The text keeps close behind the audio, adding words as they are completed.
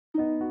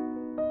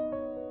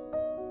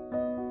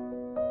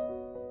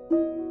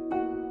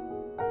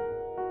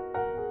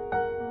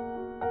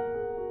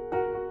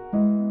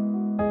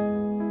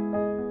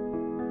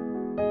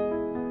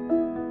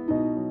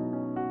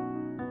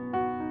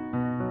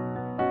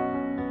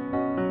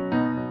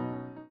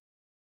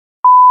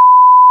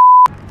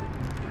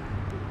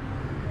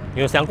你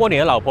有想过你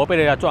的老婆被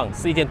人家撞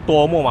是一件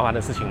多么麻烦的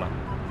事情吗？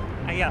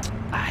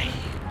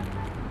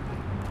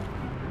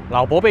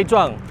老婆被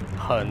撞，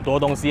很多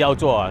东西要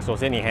做啊。首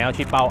先你还要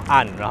去报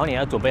案，然后你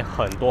要准备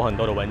很多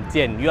的文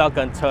件，又要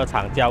跟车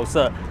厂交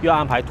涉，又要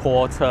安排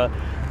拖车，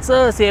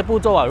这些步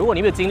骤啊，如果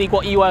你没有经历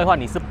过意外的话，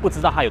你是不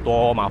知道它有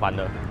多麻烦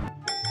的。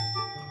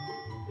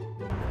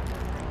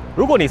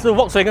如果你是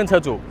Volkswagen 车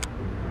主，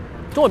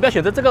为什么不要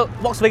选择这个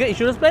Volkswagen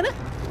Insurance Plan 呢？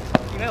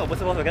因为我不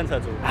是 Volkswagen 车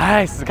主。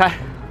死开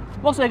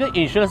 ！Volkswagen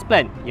Insurance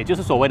Plan 也就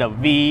是所谓的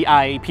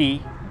VIP，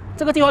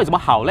 这个计划有什么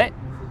好嘞？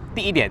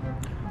第一点，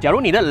假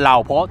如你的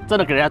老婆真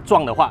的给人家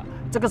撞的话，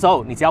这个时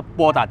候你只要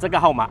拨打这个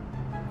号码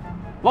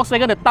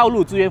 ，Volkswagen 的道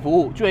路支援服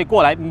务就会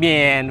过来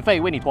免费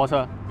为你拖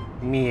车，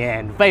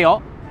免费哦！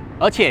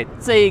而且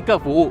这个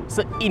服务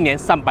是1年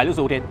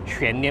365天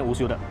全年无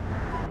休的。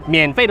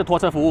免费的拖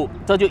车服务，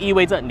这就意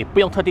味着你不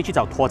用特地去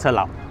找拖车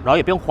佬，然后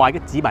也不用花一个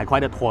几百块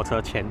的拖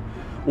车钱，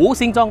无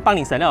形中帮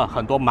你省了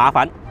很多麻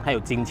烦还有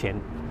金钱。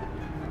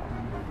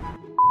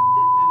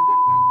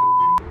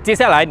接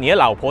下来，你的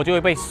老婆就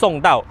会被送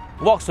到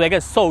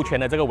Volkswagen 授权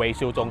的这个维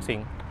修中心。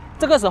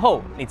这个时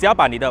候，你只要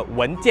把你的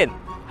文件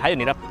还有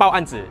你的报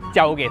案纸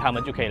交给他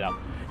们就可以了。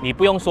你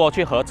不用说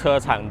去和车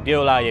厂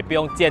丢啦，也不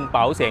用见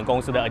保险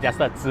公司的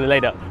adjuster 之类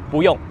的，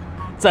不用。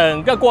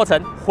整个过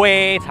程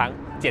非常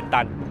简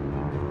单。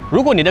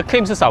如果你的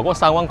claim 是少过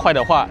3万块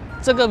的话，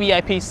这个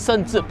VIP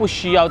甚至不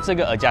需要这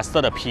个 adjuster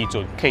的批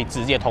准，可以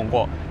直接通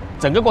过。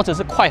整个过程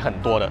是快很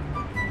多的。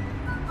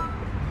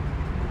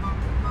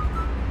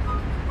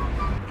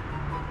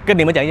跟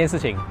你们讲一件事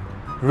情，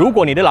如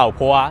果你的老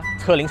婆啊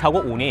车龄超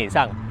过5年以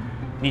上，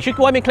你去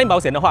外面 claim 保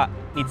险的话，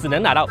你只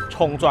能拿到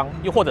冲装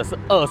又或者是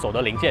2手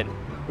的零件。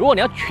如果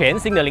你要全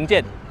新的零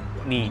件，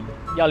你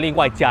要另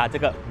外加这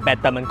个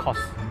betterment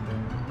cost。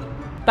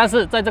但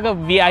是在这个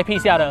VIP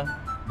下呢，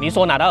你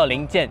所拿到的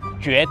零件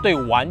绝对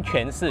完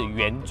全是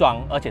原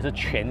装，而且是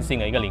全新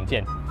的一个零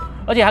件。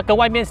而且它跟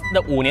外面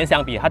的5年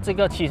相比，它这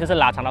个其实是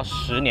拉长到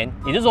10年，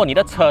也就是说你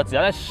的车只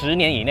要在10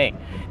年以内，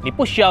你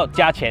不需要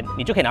加钱，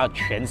你就可以拿到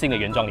全新的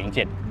原装零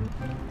件。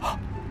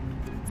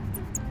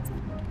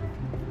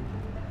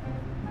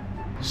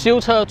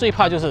修车最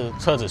怕就是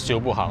车子修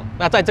不好，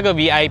那在这个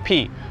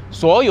VIP，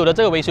 所有的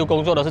这个维修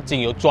工作都是经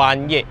由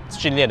专业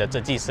训练的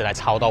这技师来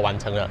操刀完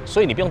成的，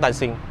所以你不用担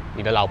心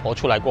你的老婆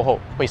出来过后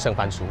会生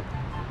番薯。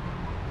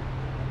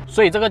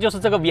所以这个就是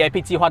这个 VIP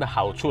计划的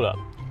好处了。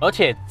而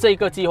且这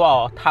个计划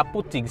哦，它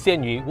不仅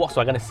限于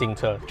Volkswagen 的新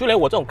车，就连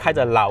我这种开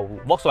着老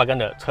Volkswagen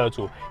的车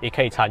主也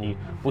可以参与，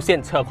不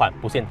限车款，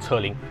不限车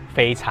龄，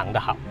非常的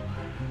好。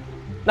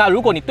那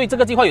如果你对这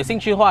个计划有兴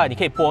趣的话，你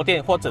可以拨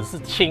电或者是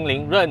亲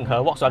临任何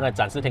Volkswagen 的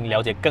展示厅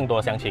了解更多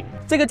的详情。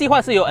这个计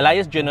划是由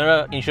Alliance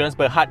General Insurance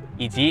Berhad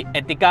以及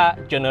Etika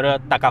General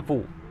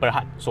Takafu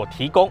Berhad 所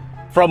提供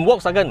 ，From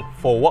Volkswagen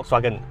for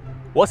Volkswagen。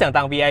我想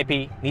当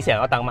VIP， 你想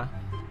要当吗？